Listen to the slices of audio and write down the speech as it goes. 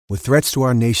With threats to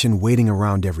our nation waiting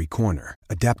around every corner,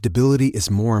 adaptability is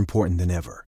more important than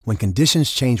ever. When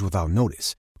conditions change without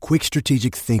notice, quick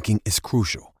strategic thinking is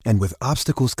crucial. And with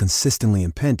obstacles consistently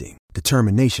impending,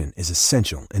 determination is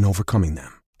essential in overcoming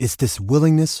them. It's this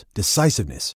willingness,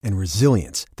 decisiveness, and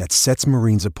resilience that sets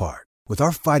Marines apart. With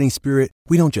our fighting spirit,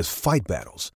 we don't just fight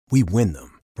battles, we win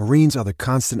them. Marines are the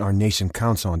constant our nation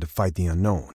counts on to fight the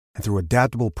unknown. And through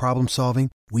adaptable problem solving,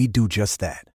 we do just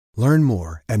that. Learn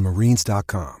more at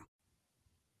marines.com.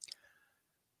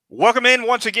 Welcome in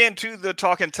once again to the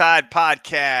Talkin Tide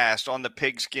podcast on the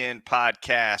Pigskin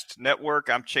Podcast Network.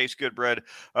 I'm Chase Goodbread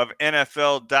of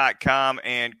NFL.com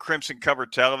and Crimson Cover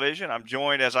Television. I'm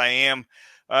joined as I am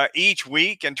each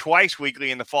week and twice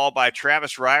weekly in the fall by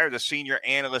Travis Reier, the senior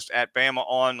analyst at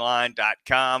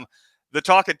BamaOnline.com. The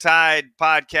Talkin Tide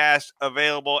podcast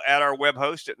available at our web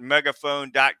host at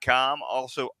megaphone.com.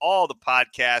 Also, all the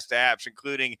podcast apps,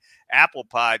 including Apple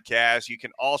Podcasts. You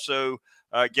can also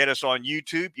get us on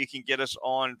YouTube. You can get us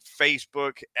on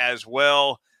Facebook as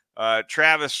well.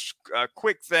 Travis,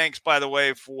 quick thanks, by the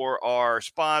way, for our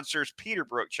sponsors,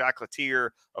 Peterbrook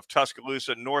Chocolatier of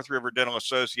Tuscaloosa, North River Dental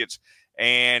Associates,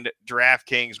 and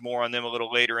DraftKings. More on them a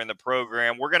little later in the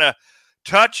program. We're going to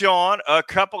touch on a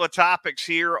couple of topics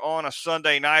here on a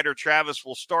Sunday nighter. Travis,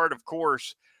 will start, of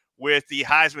course, with the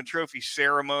Heisman Trophy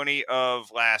ceremony of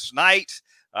last night.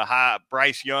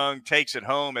 Bryce Young takes it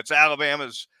home. It's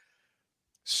Alabama's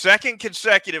second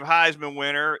consecutive Heisman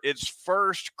winner, its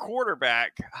first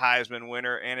quarterback Heisman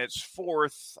winner, and its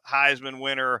fourth Heisman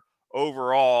winner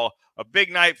overall. A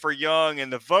big night for Young,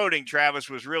 and the voting, Travis,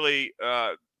 was really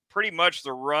pretty much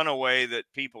the runaway that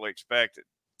people expected.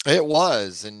 It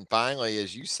was. And finally,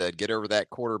 as you said, get over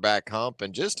that quarterback hump.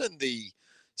 And just in the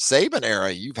Saban era,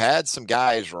 you've had some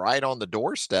guys right on the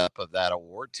doorstep of that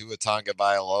award. Tua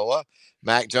Tagovailoa,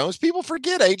 Mac Jones. People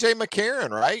forget A.J.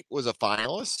 McCarron, right, was a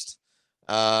finalist,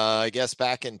 I guess,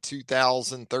 back in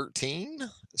 2013.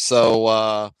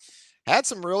 So had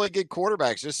some really good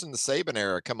quarterbacks just in the Saban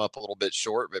era come up a little bit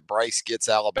short. But Bryce gets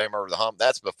Alabama over the hump.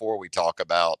 That's before we talk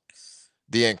about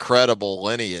the incredible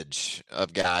lineage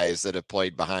of guys that have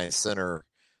played behind center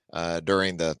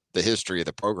during the history of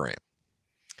the program.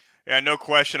 Yeah, no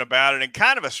question about it. And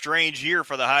kind of a strange year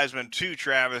for the Heisman too,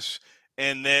 Travis,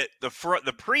 in that the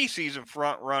preseason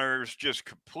front runners just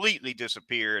completely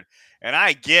disappeared. And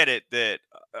I get it that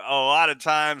a lot of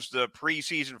times the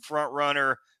preseason front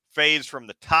runner fades from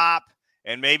the top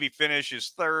and maybe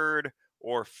finishes third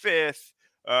or fifth.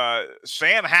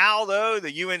 Sam Howell, though,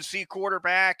 the UNC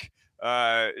quarterback,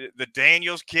 the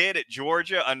Daniels kid at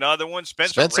Georgia, another one,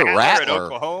 Spencer Rattler at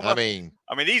Oklahoma.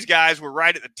 I mean, these guys were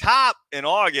right at the top in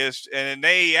August, and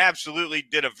they absolutely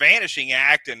did a vanishing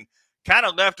act and kind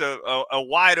of left a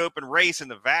wide open race in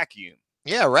the vacuum.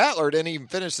 Yeah, Rattler didn't even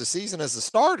finish the season as a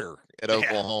starter at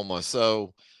Oklahoma.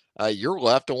 So you're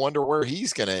left to wonder where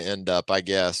he's going to end up, I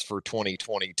guess, for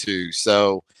 2022.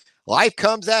 So life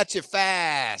comes at you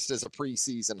fast as a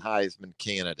preseason Heisman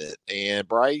candidate. And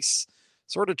Bryce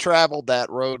sort of traveled that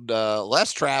road,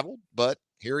 less traveled, but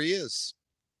here he is.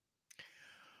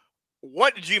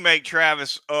 What did you make,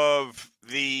 Travis, of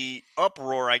the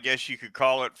uproar, I guess you could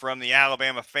call it, from the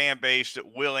Alabama fan base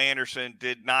that Will Anderson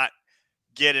did not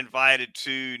get invited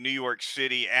to New York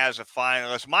City as a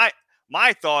finalist?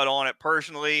 My thought on it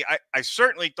personally, I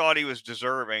certainly thought he was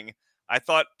deserving. I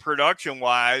thought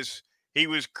production-wise, he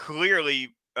was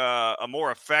clearly a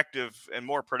more effective and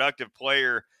more productive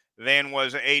player than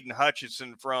was Aiden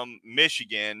Hutchinson from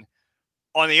Michigan.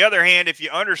 On the other hand, if you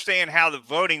understand how the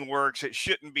voting works, it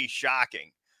shouldn't be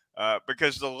shocking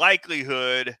because the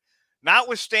likelihood,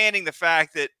 notwithstanding the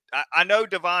fact that I know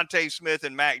Devontae Smith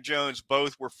and Mac Jones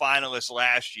both were finalists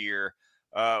last year,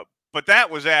 but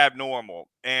that was abnormal.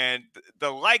 And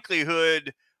the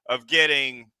likelihood of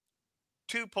getting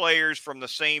two players from the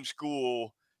same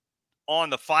school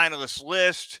on the finalist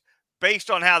list,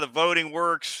 based on how the voting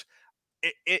works,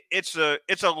 it's a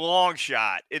long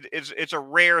shot. It's a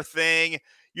rare thing.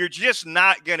 You're just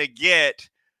not going to get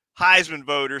Heisman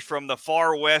voters from the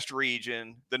far west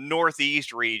region, the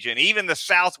northeast region, even the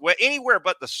southwest, anywhere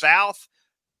but the south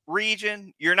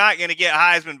region. You're not going to get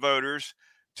Heisman voters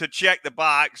to check the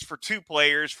box for two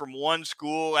players from one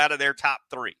school out of their top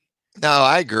three. No,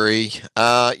 I agree.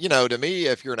 To me,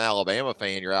 if you're an Alabama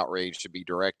fan, your outrage should be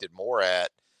directed more at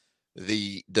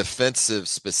the defensive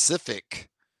specific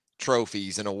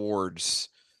trophies and awards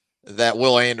that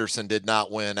Will Anderson did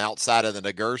not win outside of the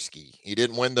Nagurski. He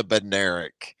didn't win the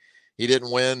Bednarik. He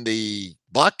didn't win the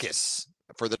Buckus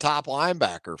for the top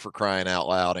linebacker, for crying out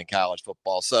loud, in college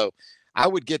football. So I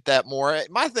would get that more.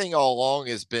 My thing all along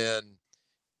has been,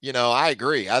 I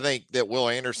agree. I think that Will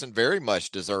Anderson very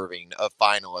much deserving of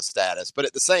finalist status, but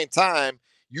at the same time,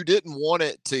 you didn't want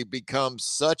it to become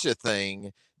such a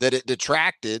thing that it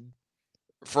detracted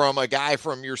from a guy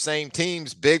from your same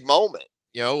team's big moment.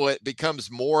 It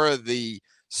becomes more of the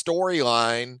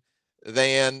storyline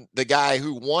than the guy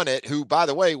who won it, who, by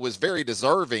the way, was very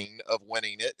deserving of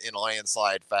winning it in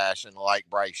landslide fashion like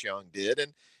Bryce Young did.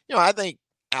 And, I think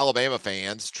Alabama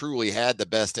fans truly had the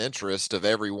best interest of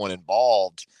everyone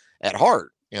involved at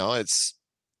heart. It's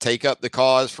take up the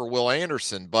cause for Will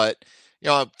Anderson. But,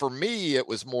 for me, it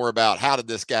was more about how did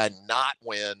this guy not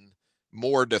win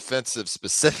more defensive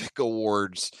specific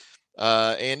awards.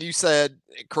 And you said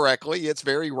correctly, it's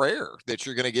very rare that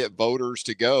you're going to get voters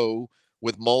to go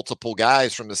with multiple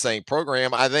guys from the same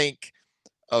program. I think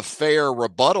a fair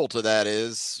rebuttal to that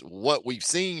is what we've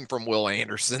seen from Will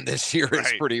Anderson this year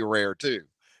is pretty rare too.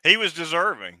 He was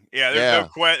deserving. Yeah,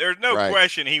 there's no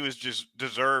question he was just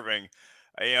deserving.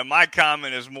 My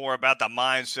comment is more about the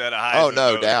mindset of Heisman no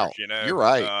voters, doubt. You're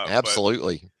right.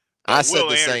 Absolutely. But I said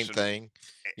the same thing.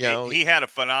 He had a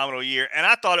phenomenal year. And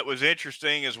I thought it was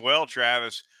interesting as well,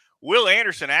 Travis. Will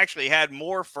Anderson actually had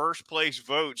more first-place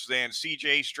votes than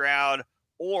C.J. Stroud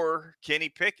or Kenny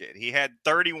Pickett. He had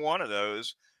 31 of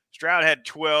those. Stroud had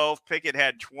 12. Pickett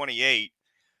had 28.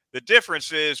 The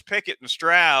difference is Pickett and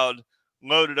Stroud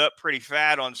loaded up pretty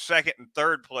fat on second and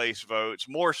third place votes,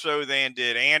 more so than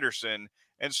did Anderson.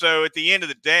 And so at the end of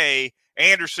the day,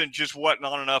 Anderson just wasn't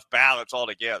on enough ballots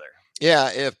altogether.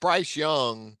 Yeah, if Bryce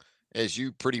Young, as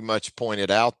you pretty much pointed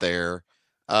out there,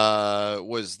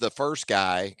 was the first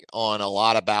guy on a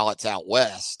lot of ballots out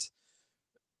west,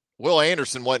 Will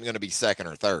Anderson wasn't going to be second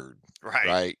or third.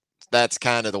 Right. That's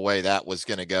kind of the way that was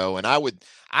going to go. And I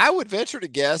would venture to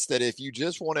guess that if you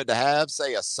just wanted to have,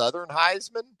 say, a Southern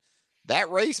Heisman, that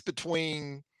race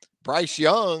between Bryce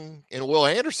Young and Will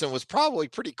Anderson was probably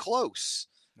pretty close.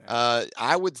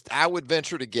 I would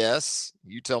venture to guess,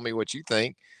 you tell me what you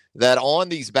think, that on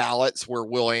these ballots where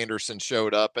Will Anderson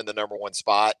showed up in the number one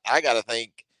spot, I got to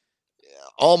think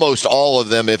almost all of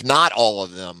them, if not all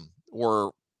of them,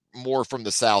 were more from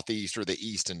the Southeast or the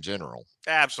East in general.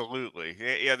 Absolutely.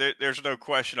 Yeah, there's no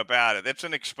question about it. It's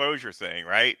an exposure thing,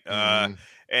 right? Mm-hmm.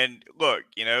 And look,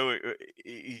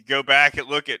 you go back and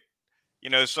look at,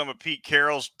 some of Pete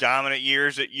Carroll's dominant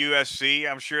years at USC.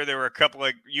 I'm sure there were a couple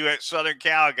of US Southern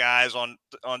Cal guys on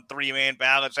 3-man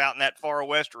ballots out in that far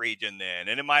west region then,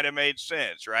 and it might have made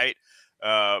sense, right?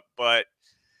 But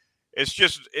it's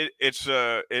just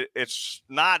it's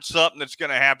not something that's going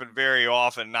to happen very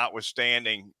often,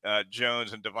 notwithstanding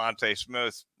Jones and Devontae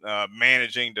Smith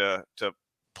managing to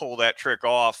pull that trick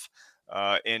off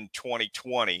in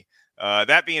 2020.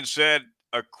 That being said,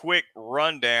 a quick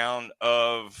rundown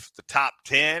of the top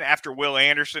 10 after Will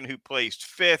Anderson, who placed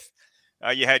fifth.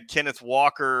 You had Kenneth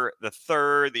Walker the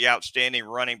third, the outstanding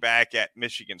running back at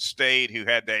Michigan State, who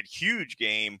had that huge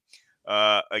game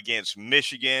against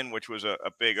Michigan, which was a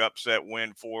big upset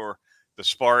win for the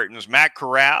Spartans. Matt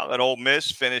Corral at Ole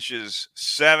Miss finishes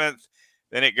seventh.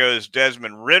 Then it goes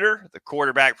Desmond Ridder, the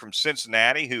quarterback from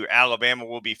Cincinnati, who Alabama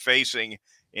will be facing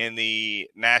in the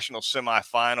national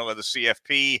semifinal of the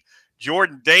CFP.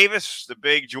 Jordan Davis, the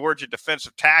big Georgia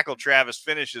defensive tackle, Travis,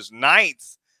 finishes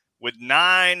ninth with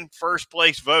 9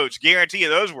 first-place votes. Guarantee you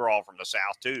those were all from the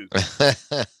South, too.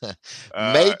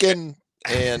 Macon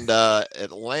and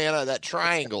Atlanta, that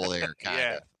triangle there,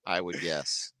 kind of, I would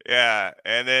guess. Yeah,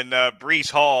 and then Breece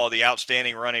Hall, the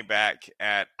outstanding running back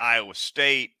at Iowa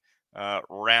State,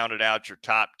 rounded out your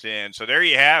top 10. So there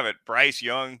you have it, Bryce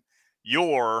Young,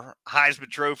 your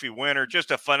Heisman Trophy winner. Just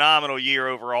a phenomenal year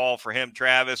overall for him,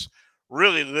 Travis.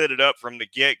 Really lit it up from the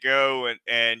get-go,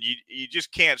 and you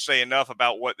just can't say enough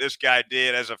about what this guy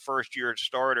did as a first-year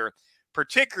starter,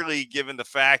 particularly given the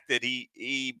fact that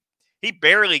he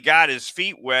barely got his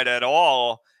feet wet at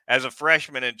all as a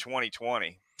freshman in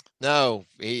 2020. No,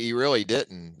 he really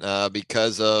didn't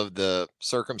because of the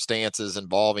circumstances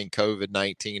involving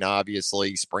COVID-19.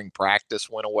 Obviously, spring practice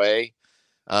went away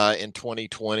in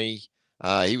 2020.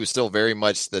 He was still very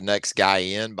much the next guy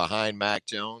in behind Mac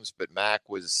Jones, but Mac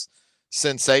was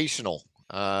sensational.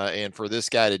 And for this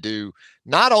guy to do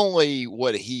not only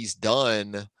what he's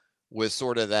done with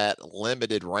sort of that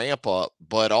limited ramp up,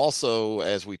 but also,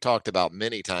 as we talked about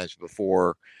many times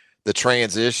before, the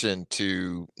transition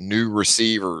to new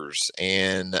receivers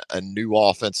and a new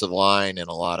offensive line in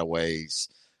a lot of ways,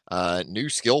 new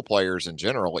skill players in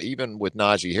general, even with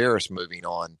Najee Harris moving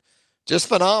on. Just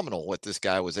phenomenal what this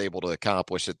guy was able to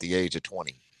accomplish at the age of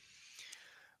 20.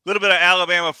 little bit of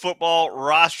Alabama football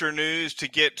roster news to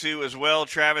get to as well.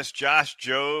 Travis, Josh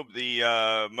Jobe,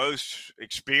 the most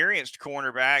experienced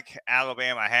cornerback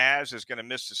Alabama has, is going to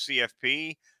miss the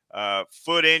CFP.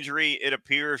 Foot injury, it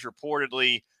appears,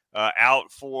 reportedly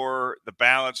out for the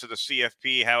balance of the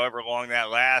CFP, however long that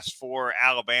lasts for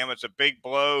Alabama. It's a big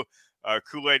blow.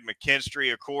 Kool-Aid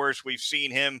McKinstry, of course, we've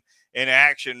seen him in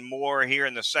action more here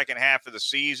in the second half of the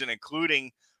season,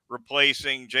 including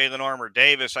replacing Jalen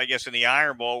Armour-Davis, I guess, in the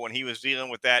Iron Bowl when he was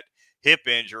dealing with that hip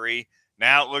injury.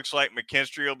 Now it looks like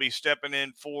McKinstry will be stepping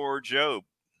in for Jobe.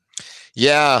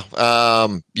 Yeah,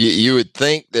 you would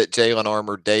think that Jalen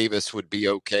Armour-Davis would be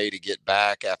okay to get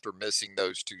back after missing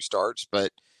those two starts,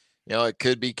 but it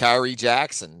could be Kyrie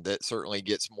Jackson that certainly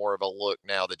gets more of a look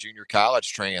now, the junior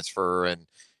college transfer, and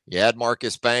you had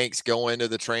Marcus Banks go into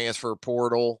the transfer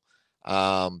portal.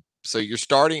 So you're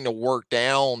starting to work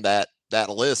down that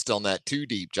list on that two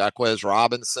deep. Jaquez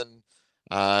Robinson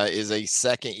is a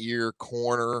second-year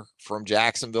corner from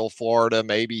Jacksonville, Florida.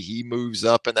 Maybe he moves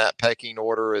up in that pecking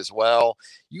order as well.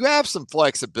 You have some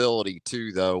flexibility,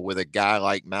 too, though, with a guy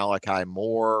like Malachi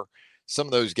Moore. Some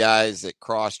of those guys that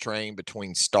cross-train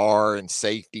between star and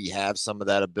safety have some of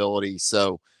that ability.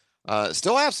 So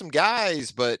still have some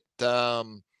guys, but,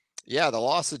 the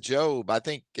loss of Jobe, I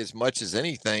think as much as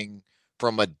anything,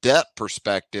 from a depth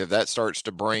perspective, that starts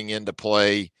to bring into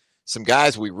play some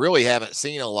guys we really haven't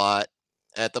seen a lot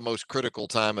at the most critical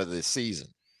time of the season.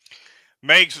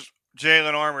 Makes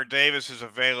Jalen Armour-Davis's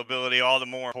availability all the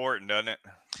more important, doesn't it?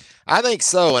 I think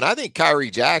so. And I think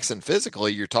Kyrie Jackson,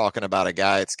 physically, you're talking about a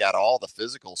guy that's got all the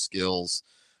physical skills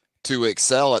to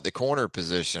excel at the corner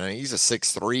position. I mean, he's a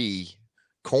 6'3"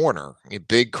 corner, a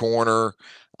big corner,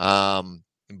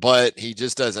 but he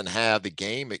just doesn't have the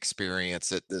game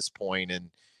experience at this point. And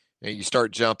you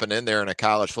start jumping in there in a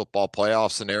college football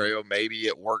playoff scenario, maybe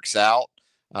it works out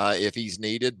if he's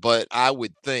needed. But I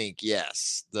would think,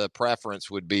 yes, the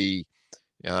preference would be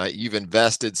you've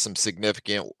invested some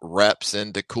significant reps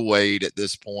into Kool-Aid at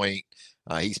this point.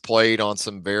 He's played on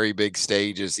some very big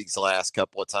stages these last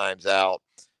couple of times out.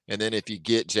 And then if you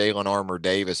get Jalen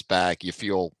Armour-Davis back, you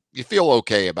feel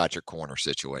okay about your corner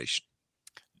situation.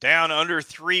 Down under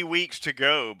 3 weeks to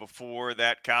go before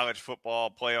that college football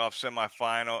playoff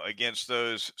semifinal against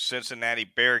those Cincinnati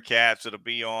Bearcats. It'll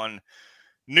be on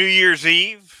New Year's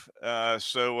Eve.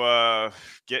 So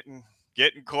getting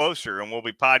closer, and we'll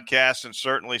be podcasting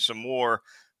certainly some more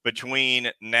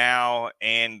between now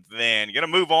and then. Going to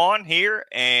move on here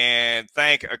and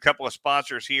thank a couple of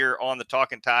sponsors here on the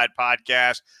Talkin Tide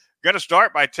podcast. Going to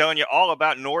start by telling you all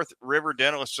about North River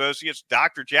Dental Associates,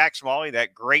 Dr. Jack Smalley,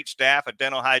 that great staff, a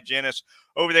dental hygienist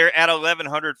over there at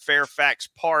 1100 Fairfax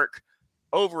Park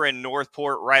over in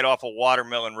Northport, right off of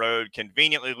Watermelon Road,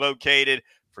 conveniently located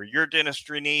for your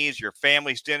dentistry needs, your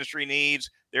family's dentistry needs.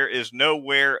 There is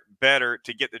nowhere better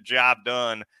to get the job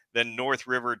done than North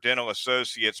River Dental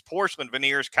Associates. Porcelain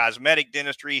veneers, cosmetic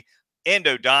dentistry,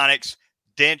 endodontics,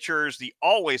 dentures, the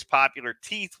always popular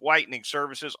teeth whitening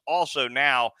services, also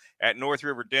now at North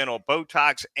River Dental,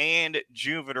 Botox and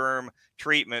Juvederm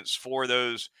treatments for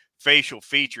those facial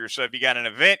features. So if you got an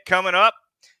event coming up,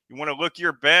 you want to look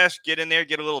your best, get in there,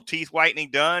 get a little teeth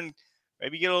whitening done,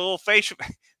 maybe get a little facial,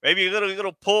 maybe a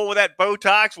little pull with that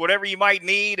Botox, whatever you might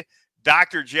need,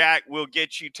 Dr. Jack will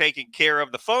get you taken care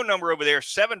of. The phone number over there,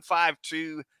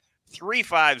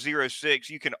 752-3506.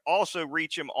 You can also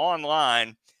reach him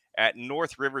online at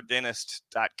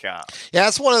northriverdentist.com. Yeah,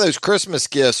 it's one of those Christmas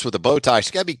gifts with the Botox.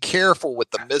 You got to be careful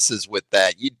with the misses with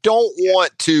that. You don't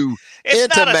want to it's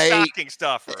intimate. It's not a stocking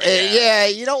stuffer. Yeah,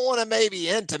 you don't want to maybe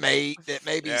intimate that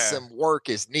maybe some work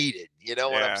is needed. You know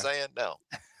what I'm saying? No.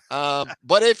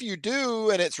 But if you do,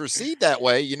 and it's received that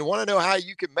way, you want to know how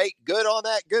you can make good on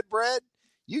that good bread?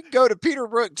 You can go to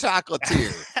Peterbrook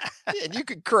Chocolatier, and you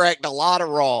can correct a lot of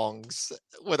wrongs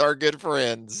with our good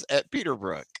friends at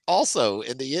Peterbrook. Also,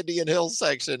 in the Indian Hills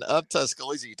section of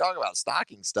Tuscaloosa, you talk about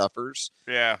stocking stuffers.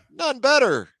 Yeah. None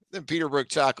better than Peterbrook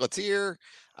Chocolatier.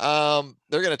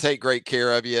 They're going to take great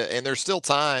care of you, and there's still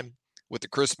time with the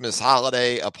Christmas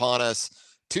holiday upon us.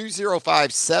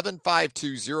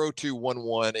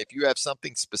 205-752-0211. If you have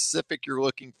something specific you're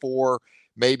looking for,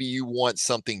 maybe you want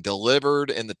something delivered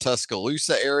in the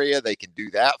Tuscaloosa area, they can do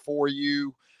that for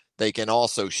you. They can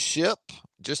also ship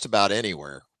just about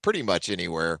anywhere, pretty much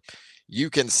anywhere. You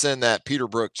can send that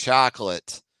Peterbrook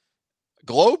chocolate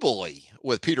globally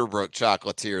with Peterbrook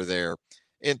Chocolatier there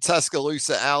in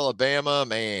Tuscaloosa, Alabama.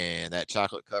 Man, that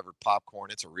chocolate-covered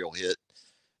popcorn, it's a real hit.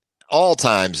 All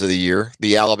times of the year,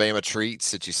 the Alabama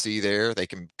treats that you see there, they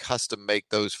can custom make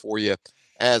those for you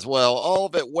as well. All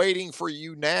of it waiting for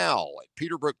you now at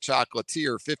Peterbrook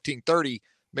Chocolatier, 1530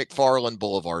 McFarland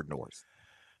Boulevard North.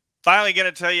 Finally,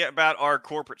 going to tell you about our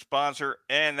corporate sponsor,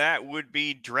 and that would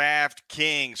be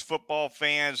DraftKings. Football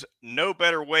fans, no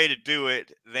better way to do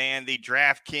it than the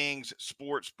DraftKings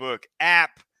Sportsbook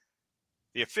app,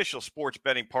 the official sports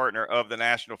betting partner of the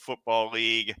National Football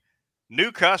League.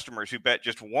 New customers who bet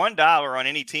just $1 on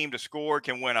any team to score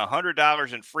can win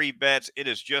 $100 in free bets. It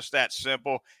is just that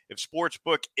simple. If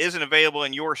Sportsbook isn't available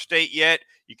in your state yet,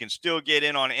 you can still get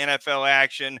in on NFL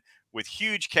action with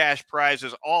huge cash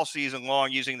prizes all season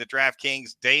long using the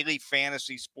DraftKings Daily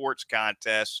Fantasy Sports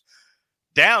Contests.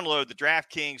 Download the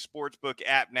DraftKings Sportsbook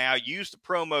app now. Use the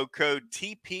promo code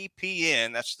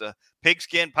TPPN. That's the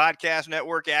Pigskin Podcast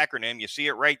Network acronym. You see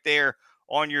it right there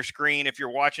on your screen if you're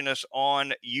watching us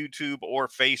on YouTube or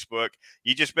Facebook.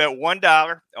 You just bet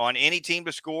 $1 on any team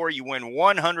to score. You win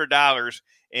 $100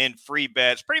 in free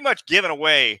bets, pretty much giving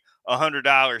away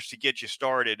 $100 to get you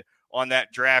started on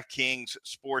that DraftKings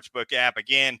Sportsbook app.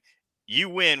 Again, you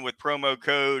win with promo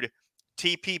code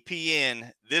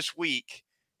TPPN this week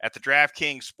at the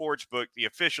DraftKings Sportsbook, the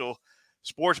official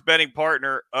sports betting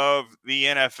partner of the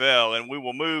NFL. And we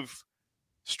will move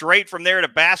straight from there to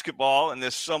basketball in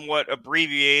this somewhat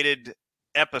abbreviated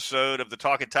episode of the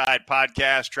Talkin Tide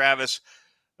podcast. Travis,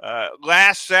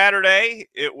 last Saturday,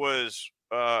 it was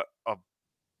a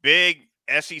big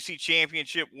SEC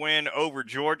championship win over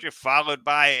Georgia, followed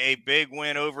by a big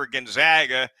win over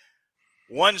Gonzaga.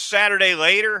 One Saturday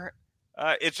later,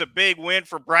 it's a big win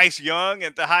for Bryce Young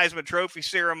at the Heisman Trophy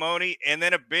ceremony, and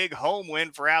then a big home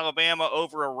win for Alabama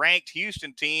over a ranked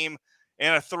Houston team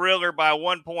and a thriller by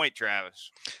 1 point,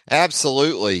 Travis.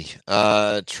 Absolutely.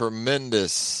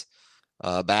 Tremendous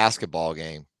basketball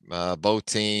game. Both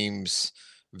teams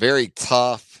very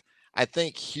tough. I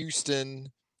think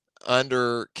Houston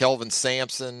under Kelvin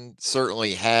Sampson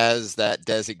certainly has that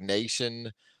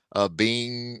designation of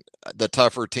being the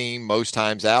tougher team most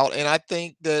times out. And I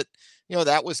think that,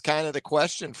 that was kind of the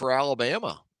question for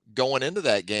Alabama going into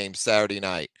that game Saturday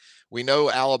night. We know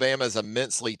Alabama is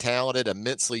immensely talented,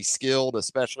 immensely skilled,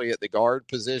 especially at the guard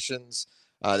positions.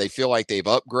 They feel like they've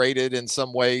upgraded in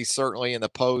some ways, certainly in the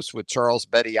post with Charles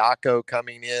Bediako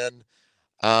coming in.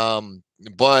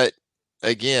 But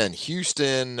again,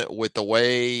 Houston, with the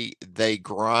way they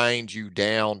grind you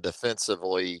down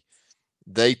defensively,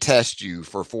 they test you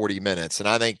for 40 minutes. And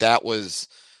I think that was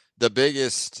the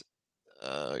biggest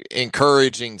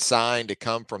encouraging sign to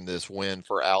come from this win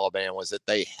for Alabama, was that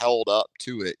they held up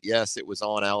to it. Yes, it was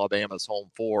on Alabama's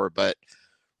home floor, but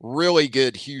really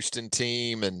good Houston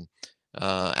team. And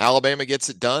Alabama gets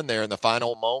it done there in the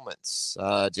final moments.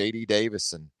 J.D.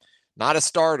 Davison, not a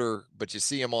starter, but you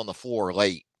see him on the floor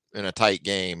late in a tight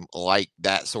game like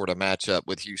that sort of matchup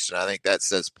with Houston. I think that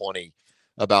says plenty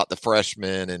about the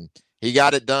freshman. And he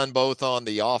got it done both on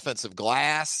the offensive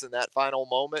glass in that final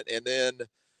moment and then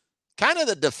kind of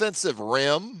the defensive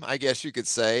rim, I guess you could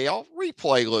say. All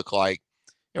replay looked like,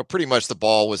 pretty much the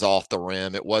ball was off the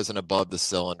rim. It wasn't above the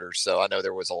cylinder. So I know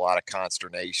there was a lot of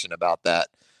consternation about that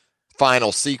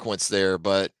final sequence there,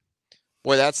 but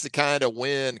boy, that's the kind of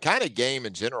win, kind of game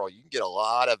in general you can get a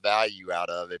lot of value out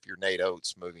of if you're Nate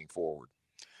Oates moving forward.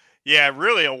 Yeah,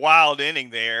 really a wild inning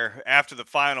there. After the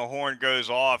final horn goes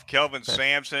off, Kelvin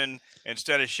Sampson,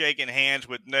 instead of shaking hands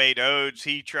with Nate Oates,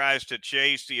 he tries to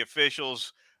chase the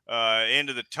officials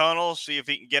into the tunnel, see if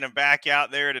he can get him back out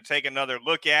there to take another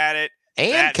look at it.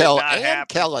 And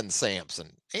Kellen Sampson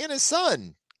and his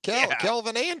son,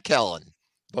 Kelvin and Kellen,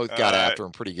 both got after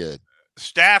him pretty good.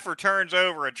 Staffer turns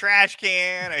over a trash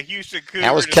can. A Houston Cougar.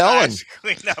 That was Kellen.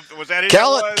 Clean up. Was that it?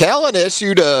 Kellen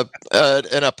issued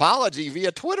an apology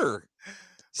via Twitter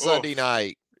Sunday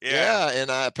night. Yeah, and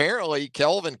apparently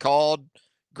Kelvin called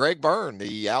Greg Byrne,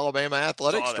 the Alabama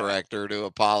athletics director, to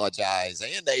apologize,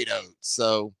 and Nate Oates.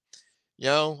 So,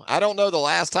 I don't know the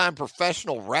last time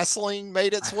professional wrestling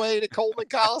made its way to Coleman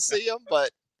Coliseum,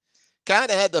 but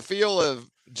kind of had the feel of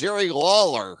Jerry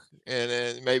Lawler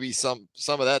and maybe some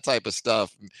of that type of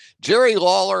stuff. Jerry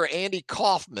Lawler, Andy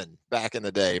Kaufman back in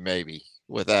the day, maybe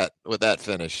with that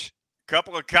finish.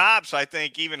 Couple of cops, I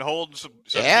think, even holding some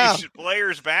decent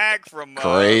players back from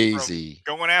crazy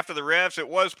from going after the refs. It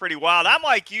was pretty wild. I'm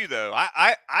like you though.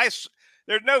 I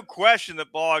there's no question the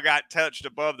ball got touched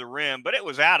above the rim, but it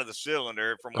was out of the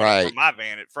cylinder from my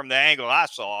vantage, from the angle I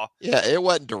saw. Yeah, it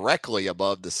wasn't directly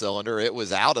above the cylinder. It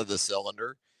was out of the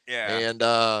cylinder. Yeah.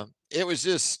 And it was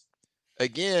just,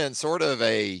 again, sort of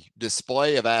a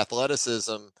display of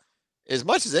athleticism. As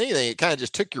much as anything, it kind of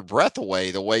just took your breath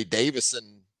away the way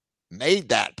Davison made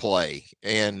that play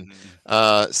and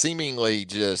seemingly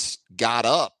just got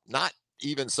up, not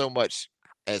even so much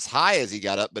as high as he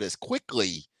got up, but as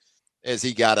quickly as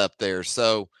he got up there.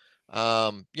 So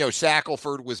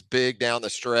Shackelford was big down the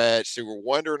stretch. So we're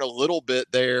wondering a little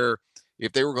bit there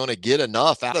if they were going to get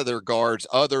enough out of their guards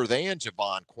other than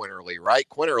Javon Quinterly, right?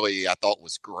 Quinterly, I thought,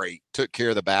 was great. Took care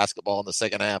of the basketball in the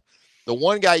second half. The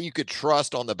one guy you could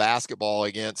trust on the basketball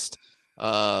against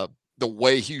the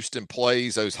way Houston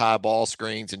plays those high ball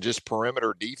screens and just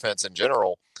perimeter defense in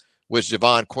general was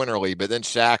Javon Quinterly. But then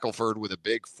Shackelford with a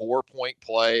big 4-point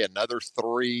play, another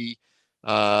 3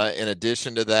 in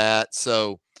addition to that.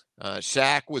 So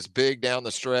Shaq was big down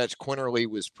the stretch. Quinterly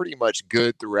was pretty much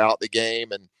good throughout the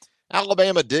game. And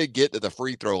Alabama did get to the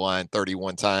free throw line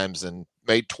 31 times and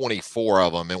made 24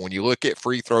 of them. And when you look at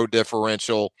free throw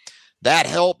differential, that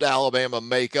helped Alabama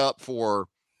make up for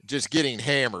just getting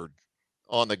hammered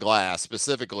on the glass,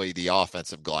 specifically the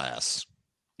offensive glass.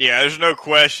 Yeah, there's no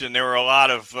question. There were a lot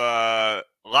of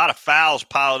fouls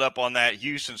piled up on that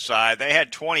Houston side. They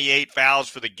had 28 fouls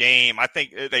for the game. I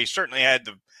think they certainly had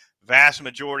the vast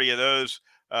majority of those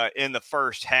in the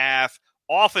first half.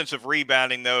 Offensive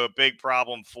rebounding, though, a big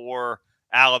problem for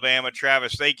Alabama.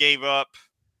 Travis, they gave up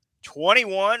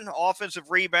 21 offensive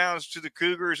rebounds to the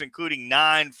Cougars, including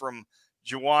 9 from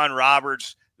Juwan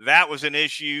Roberts. That was an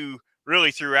issue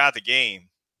really throughout the game.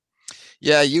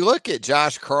 Yeah, you look at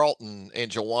Josh Carlton and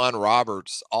Juwan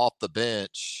Roberts off the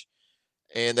bench,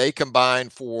 and they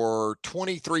combined for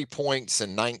 23 points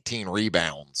and 19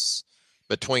 rebounds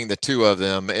between the two of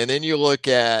them. And then you look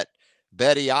at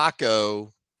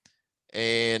Bediako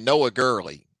and Noah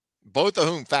Gurley, both of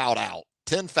whom fouled out.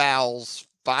 10 fouls,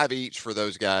 5 each for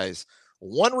those guys.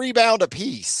 1 rebound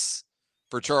apiece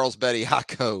for Charles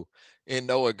Bediako and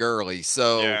Noah Gurley.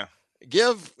 So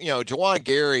Juwan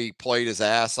Gary played his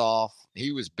ass off.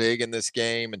 He was big in this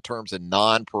game in terms of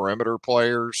non-perimeter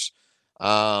players.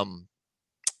 And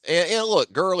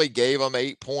look, Gurley gave him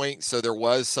 8 points, so there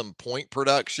was some point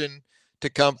production to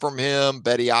come from him.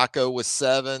 Bediako was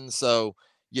 7, so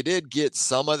you did get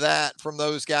some of that from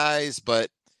those guys, but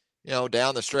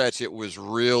down the stretch, it was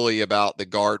really about the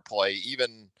guard play,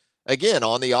 even again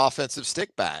on the offensive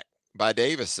stick back by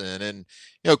Davison. And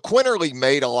Quinterly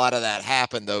made a lot of that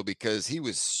happen though, because he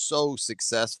was so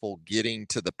successful getting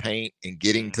to the paint and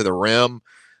getting to the rim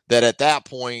that at that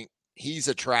point he's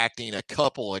attracting a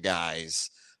couple of guys.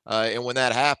 And when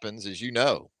that happens, as you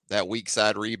know, that weak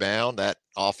side rebound, that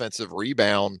offensive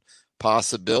rebound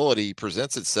possibility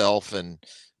presents itself, and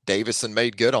Davison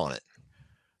made good on it.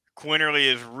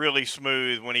 Quinterly is really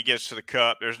smooth when he gets to the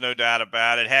cup. There's no doubt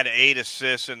about it. Had 8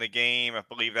 assists in the game. I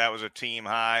believe that was a team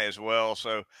high as well.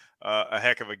 So a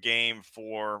heck of a game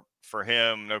for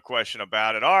him. No question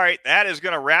about it. All right. That is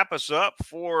going to wrap us up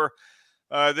for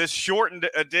this shortened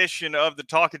edition of the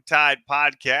Talkin Tide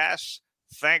podcast.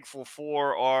 Thankful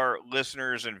for our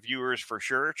listeners and viewers for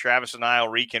sure. Travis and I will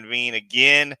reconvene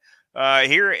again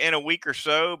here in a week or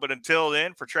so. But until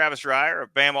then, for Travis Reier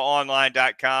of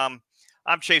BamaOnline.com,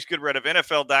 I'm Chase Goodbread of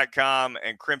NFL.com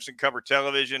and Crimson Cover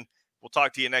Television. We'll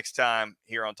talk to you next time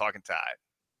here on Talkin Tide.